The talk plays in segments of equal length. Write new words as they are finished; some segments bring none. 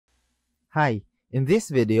Hi, in this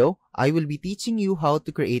video, I will be teaching you how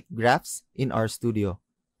to create graphs in RStudio.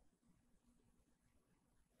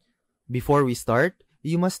 Before we start,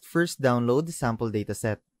 you must first download the sample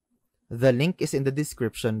dataset. The link is in the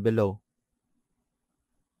description below.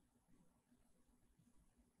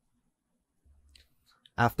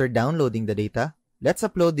 After downloading the data, let's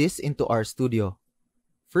upload this into RStudio.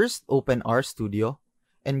 First, open RStudio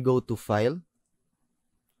and go to File,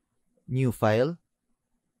 New File,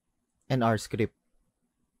 and RScript.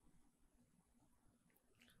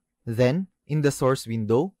 Then, in the source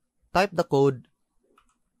window, type the code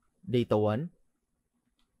data1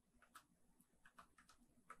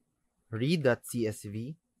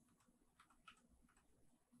 read.csv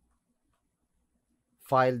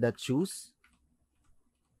file.choose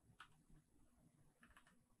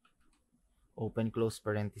open close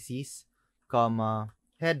parentheses, comma,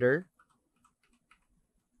 header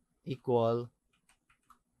equal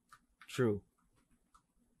true.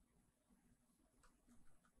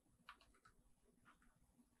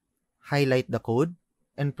 Highlight the code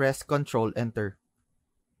and press Ctrl Enter.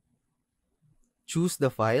 Choose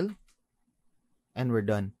the file and we're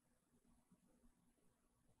done.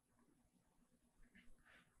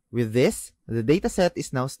 With this, the dataset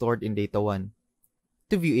is now stored in Data1.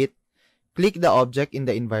 To view it, click the object in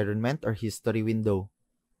the Environment or History window.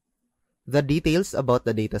 The details about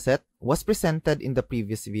the dataset was presented in the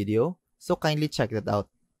previous video, so kindly check that out.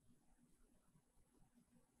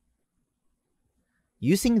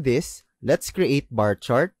 Using this, let's create bar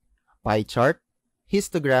chart, pie chart,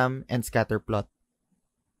 histogram, and scatter plot.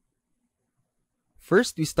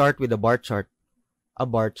 First, we start with a bar chart. A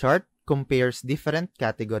bar chart compares different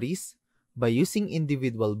categories by using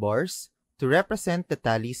individual bars to represent the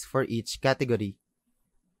tallies for each category.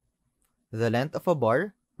 The length of a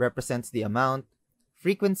bar represents the amount,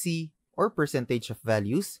 frequency, or percentage of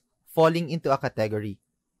values falling into a category.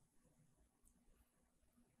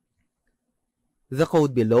 The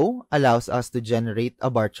code below allows us to generate a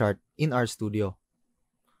bar chart in RStudio.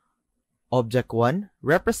 Object 1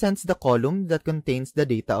 represents the column that contains the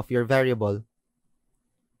data of your variable.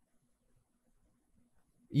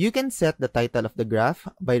 You can set the title of the graph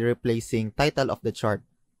by replacing title of the chart.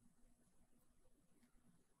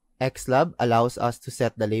 xlab allows us to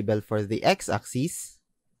set the label for the x-axis,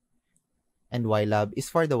 and ylab is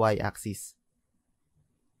for the y-axis.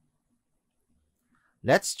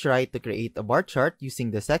 Let's try to create a bar chart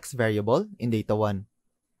using the sex variable in Data1.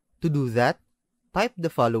 To do that, type the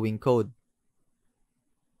following code.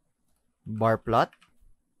 Bar plot,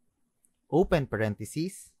 open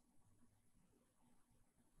parentheses,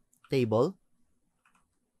 table,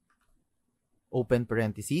 open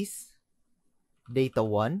parentheses,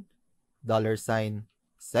 Data1,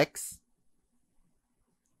 $sex.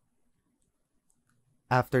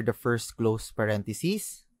 After the first close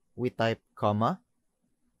parentheses, we type comma,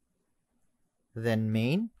 then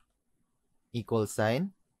main, equal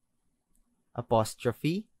sign,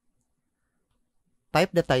 apostrophe,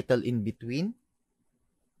 type the title in between,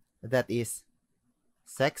 that is,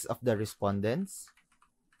 sex of the respondents,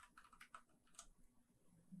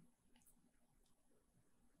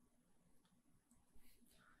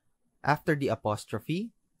 after the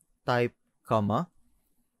apostrophe, type comma,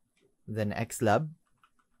 then xlab,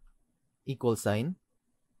 equal sign,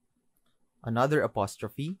 another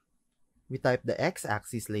apostrophe, we type the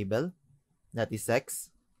x-axis label, that is x.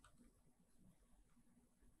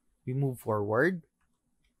 We move forward,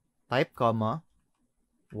 type comma,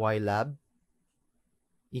 ylab,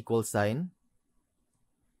 equal sign,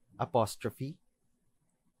 apostrophe,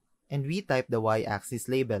 and we type the y-axis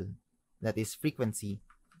label, that is frequency.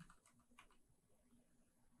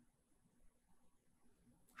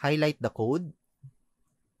 Highlight the code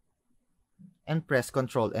and press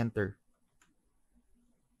Ctrl Enter.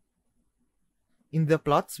 In the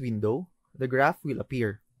plots window, the graph will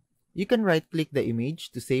appear. You can right-click the image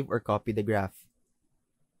to save or copy the graph.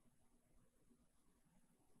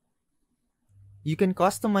 You can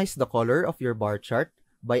customize the color of your bar chart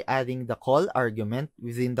by adding the call argument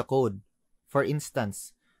within the code. For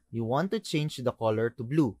instance, you want to change the color to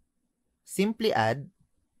blue. Simply add,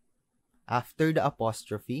 after the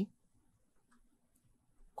apostrophe,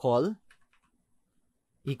 call,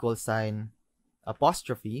 equal sign,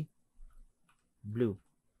 apostrophe, blue.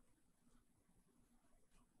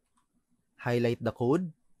 Highlight the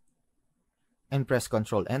code and press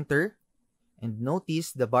Ctrl Enter, and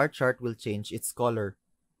notice the bar chart will change its color.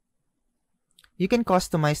 You can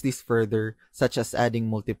customize this further, such as adding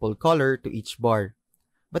multiple color to each bar,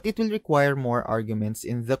 but it will require more arguments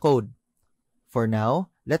in the code. For now,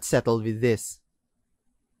 let's settle with this.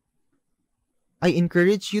 I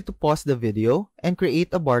encourage you to pause the video and create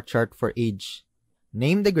a bar chart for age.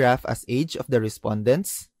 Name the graph as age of the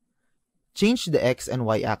respondents. Change the X and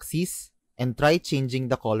Y axes and try changing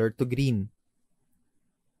the color to green.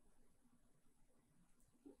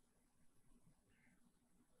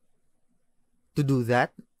 To do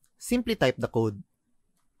that, simply type the code.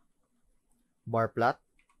 Bar plot,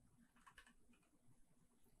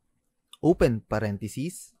 open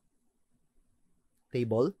parentheses,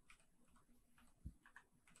 table,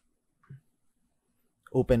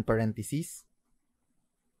 open parentheses,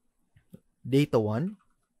 data 1,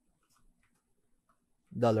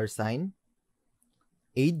 $,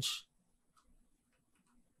 age,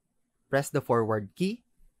 press the forward key,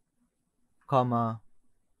 comma,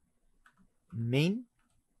 main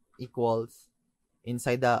equals,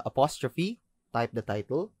 inside the apostrophe, type the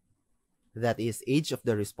title, that is age of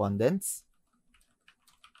the respondents,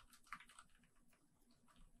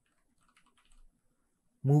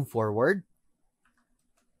 move forward,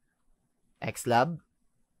 xlab,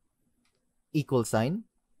 equal sign,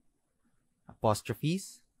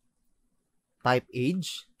 apostrophes, type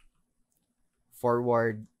age,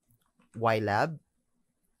 forward ylab,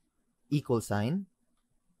 equal sign,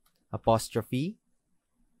 apostrophe,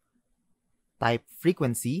 type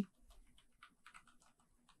frequency,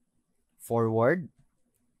 forward,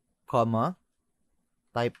 comma,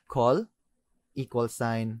 type call, equal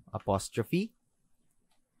sign, apostrophe,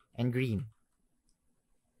 and green.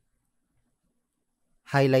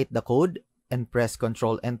 Highlight the code and press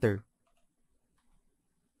Ctrl Enter.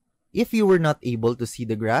 If you were not able to see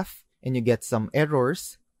the graph and you get some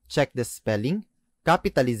errors, check the spelling,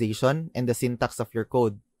 capitalization, and the syntax of your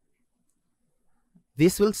code.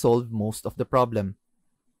 This will solve most of the problem.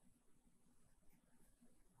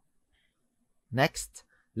 Next,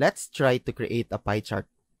 let's try to create a pie chart.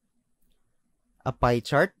 A pie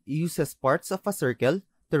chart uses parts of a circle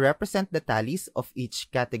to represent the tallies of each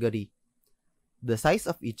category. The size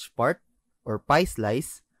of each part, or pie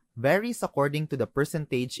slice, varies according to the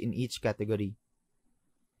percentage in each category.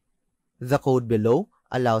 The code below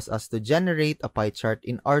allows us to generate a pie chart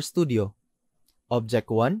in RStudio. Object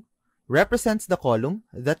 1 represents the column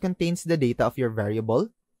that contains the data of your variable,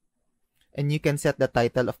 and you can set the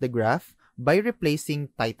title of the graph by replacing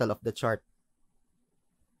title of the chart.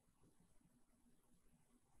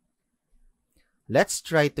 Let's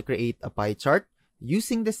try to create a pie chart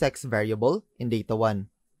using the sex variable in data 1.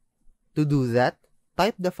 To do that,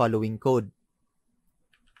 type the following code.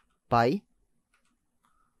 Pie,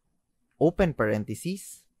 open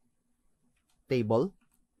parentheses, table,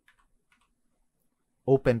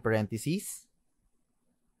 open parentheses,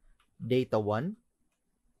 data 1,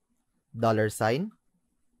 $,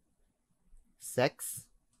 sex,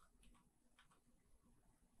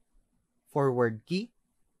 forward key,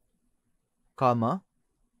 comma,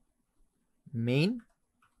 main,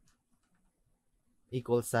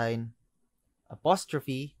 equal sign,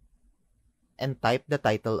 apostrophe, and type the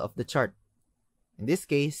title of the chart. In this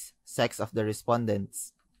case, sex of the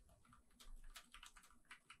respondents.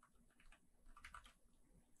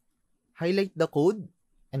 Highlight the code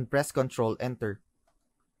and press Ctrl Enter.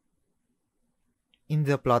 In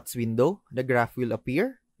the plots window, the graph will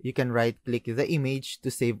appear. You can right-click the image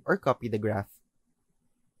to save or copy the graph.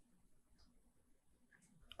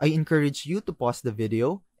 I encourage you to pause the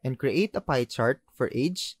video and create a pie chart for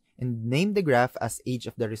age and name the graph as age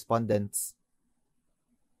of the respondents.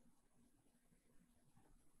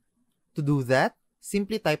 To do that,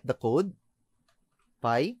 simply type the code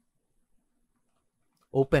pie,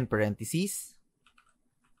 open parentheses,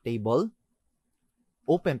 table,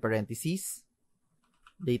 open parentheses,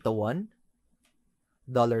 data 1,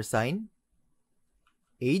 $,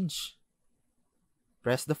 age,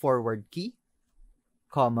 press the forward key,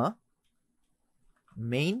 comma,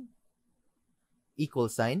 main, equal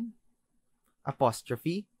sign,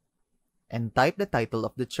 apostrophe, and type the title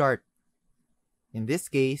of the chart. In this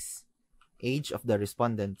case, age of the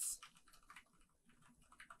respondents.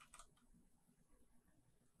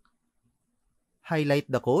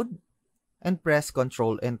 Highlight the code and press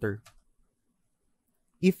Ctrl Enter.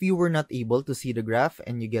 If you were not able to see the graph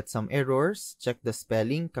and you get some errors, check the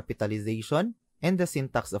spelling, capitalization, and the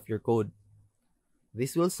syntax of your code.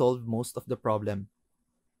 This will solve most of the problem.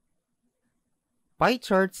 Pie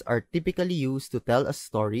charts are typically used to tell a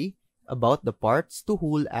story about the parts to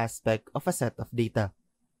whole aspect of a set of data.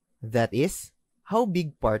 That is, how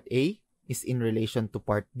big part A is in relation to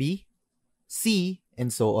part B, C,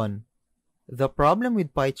 and so on. The problem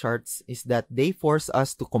with pie charts is that they force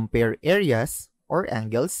us to compare areas or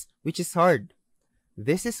angles, which is hard.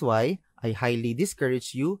 This is why I highly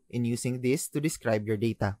discourage you in using this to describe your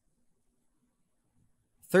data.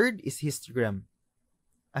 Third is histogram.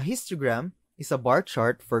 A histogram is a bar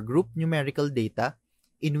chart for group numerical data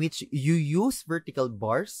in which you use vertical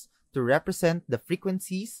bars to represent the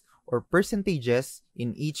frequencies or percentages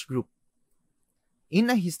in each group. In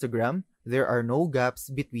a histogram, there are no gaps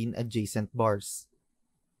between adjacent bars.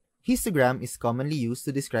 Histogram is commonly used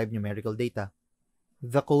to describe numerical data.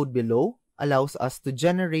 The code below allows us to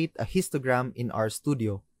generate a histogram in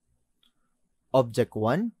RStudio. Object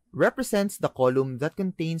 1 represents the column that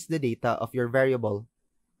contains the data of your variable.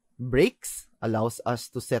 Breaks allows us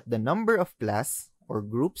to set the number of class or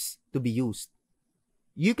groups to be used.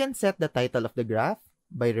 You can set the title of the graph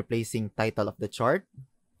by replacing title of the chart.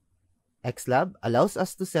 Xlab allows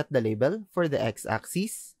us to set the label for the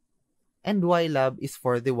x-axis, and ylab is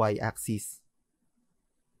for the y-axis.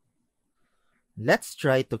 Let's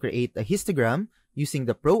try to create a histogram using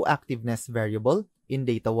the proactiveness variable in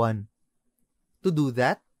data 1. To do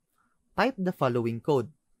that, type the following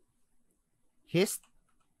code. Hist,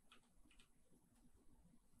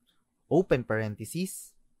 open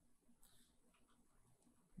parentheses,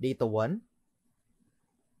 data 1,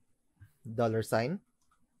 $,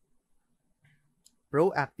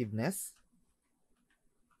 proactiveness,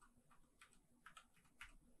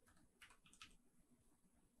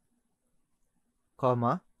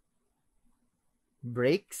 comma,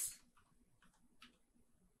 breaks.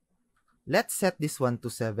 Let's set this one to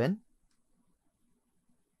 7,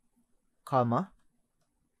 comma,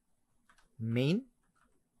 main,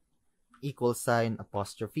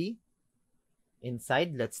 $apostrophe.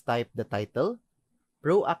 Inside, let's type the title,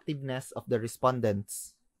 proactiveness of the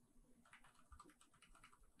respondents.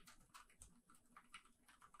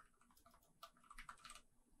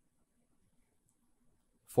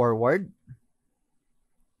 Forward,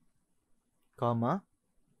 comma,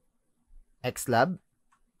 xlab,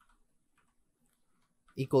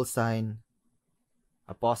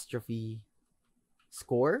 apostrophe,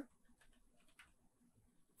 score,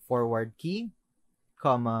 forward key,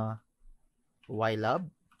 comma,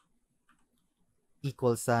 ylab,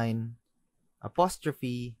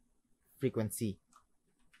 apostrophe, frequency.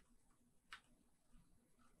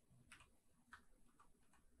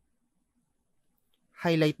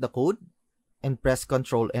 Highlight the code and press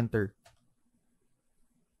Ctrl Enter.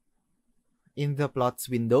 In the plots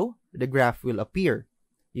window, the graph will appear.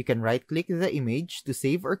 You can right-click the image to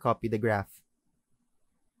save or copy the graph.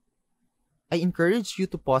 I encourage you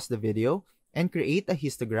to pause the video and create a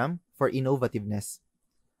histogram for innovativeness.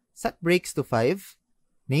 Set breaks to 5,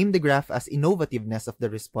 name the graph as innovativeness of the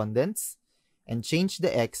respondents, and change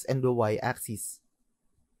the x and the y axis.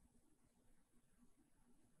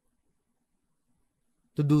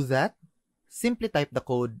 To do that, simply type the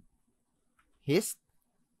code hist,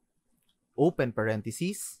 open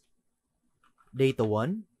parentheses, data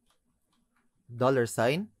 1,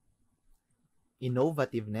 $,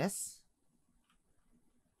 innovativeness,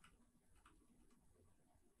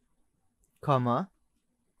 comma,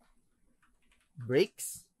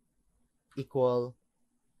 breaks equal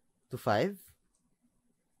to 5,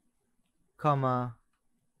 comma,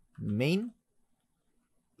 main,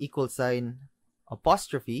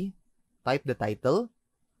 apostrophe, type the title,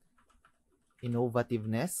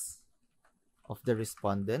 innovativeness of the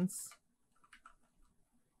respondents,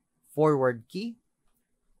 forward key,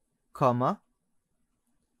 comma,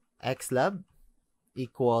 xlab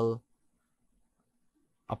equal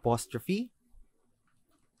apostrophe,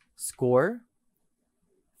 score,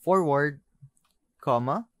 forward,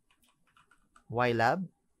 comma, ylab,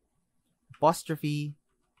 apostrophe,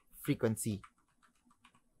 frequency.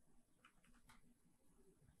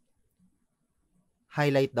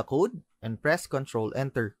 Highlight the code and press Ctrl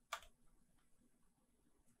Enter.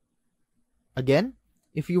 Again,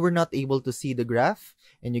 if you were not able to see the graph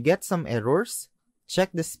and you get some errors,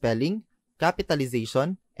 check the spelling,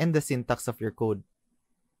 capitalization, and the syntax of your code.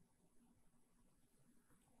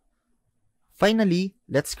 Finally,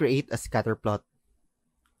 let's create a scatterplot.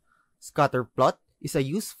 Scatterplot is a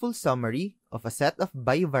useful summary of a set of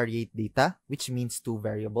bivariate data, which means two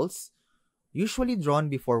variables, usually drawn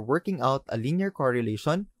before working out a linear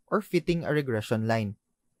correlation or fitting a regression line.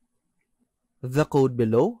 The code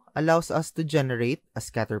below allows us to generate a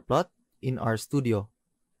scatterplot in RStudio.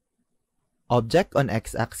 Object on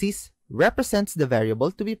x-axis represents the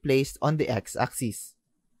variable to be placed on the x-axis.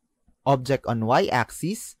 Object on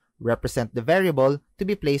y-axis represent the variable to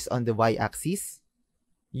be placed on the y-axis.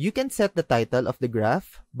 You can set the title of the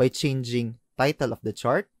graph by changing title of the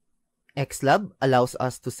chart. Xlab allows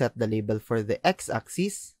us to set the label for the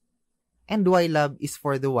x-axis, and ylab is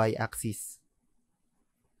for the y-axis.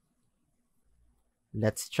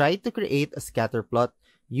 Let's try to create a scatterplot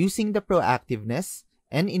using the proactiveness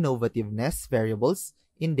and innovativeness variables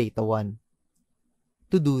in data 1.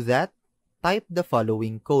 To do that, type the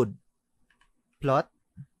following code. Plot,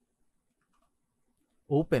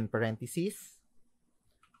 open parentheses,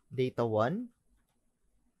 data 1,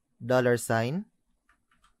 $,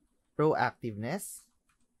 proactiveness,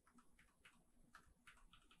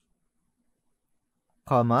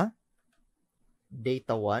 comma,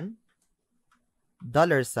 data 1,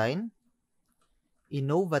 $,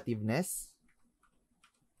 innovativeness,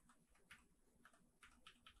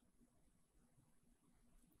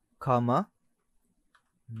 comma,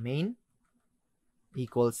 main,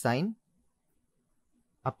 equal sign,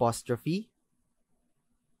 apostrophe,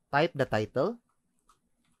 type the title,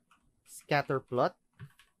 scatter plot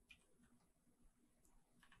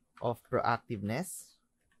of proactiveness,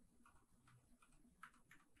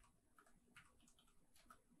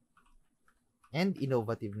 and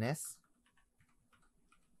innovativeness,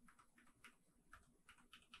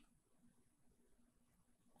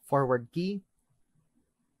 forward key,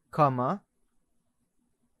 comma,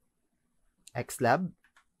 xlab,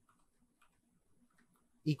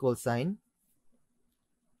 equal sign,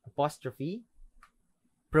 apostrophe,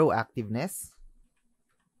 proactiveness,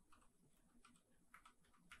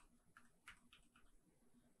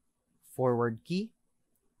 forward key,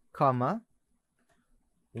 comma,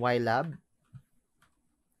 ylab,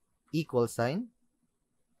 equal sign,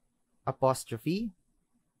 apostrophe,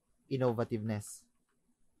 innovativeness.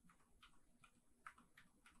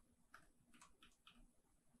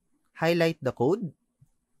 Highlight the code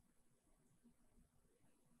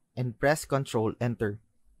and press Ctrl Enter.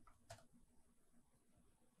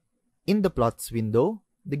 In the plots window,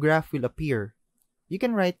 the graph will appear. You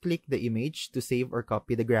can right-click the image to save or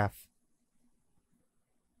copy the graph.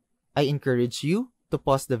 I encourage you to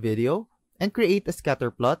pause the video and create a scatter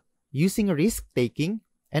plot using risk-taking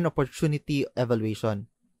and opportunity evaluation.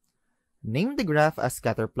 Name the graph as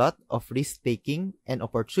scatter plot of risk-taking and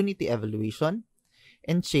opportunity evaluation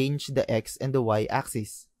and change the X and the Y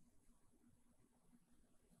axis.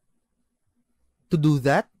 To do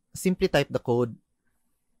that, simply type the code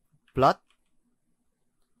plot,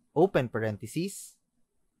 open parentheses,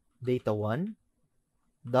 data 1,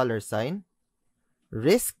 $,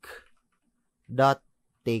 risk dot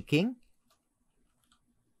taking,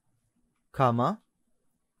 comma,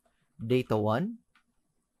 data 1,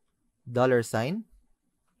 $,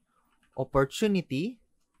 opportunity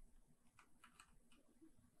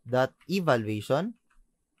dot evaluation,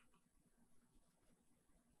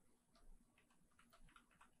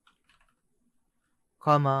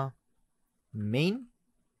 comma, main,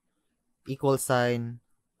 equal sign,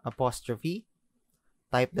 apostrophe,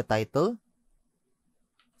 type the title,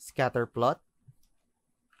 scatter plot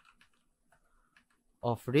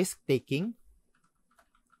of risk-taking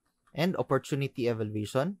and opportunity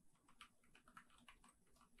evaluation,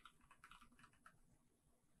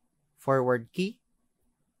 forward key,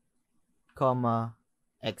 comma,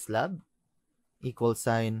 xlab, equal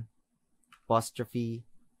sign, apostrophe,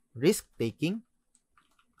 risk-taking,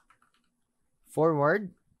 forward,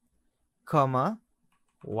 comma,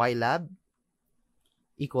 ylab,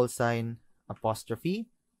 equal sign, apostrophe,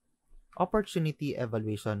 opportunity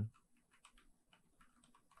evaluation.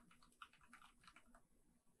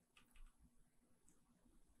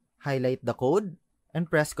 Highlight the code and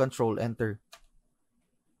press Ctrl Enter.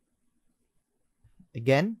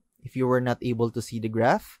 Again, if you were not able to see the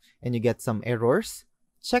graph and you get some errors,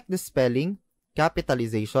 check the spelling,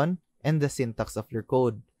 capitalization, and the syntax of your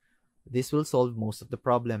code. This will solve most of the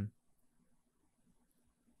problem.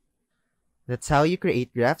 That's how you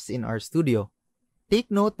create graphs in RStudio.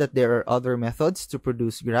 Take note that there are other methods to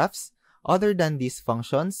produce graphs other than these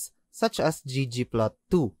functions, such as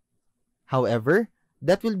ggplot2. However,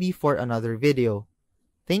 that will be for another video.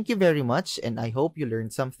 Thank you very much, and I hope you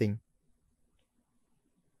learned something.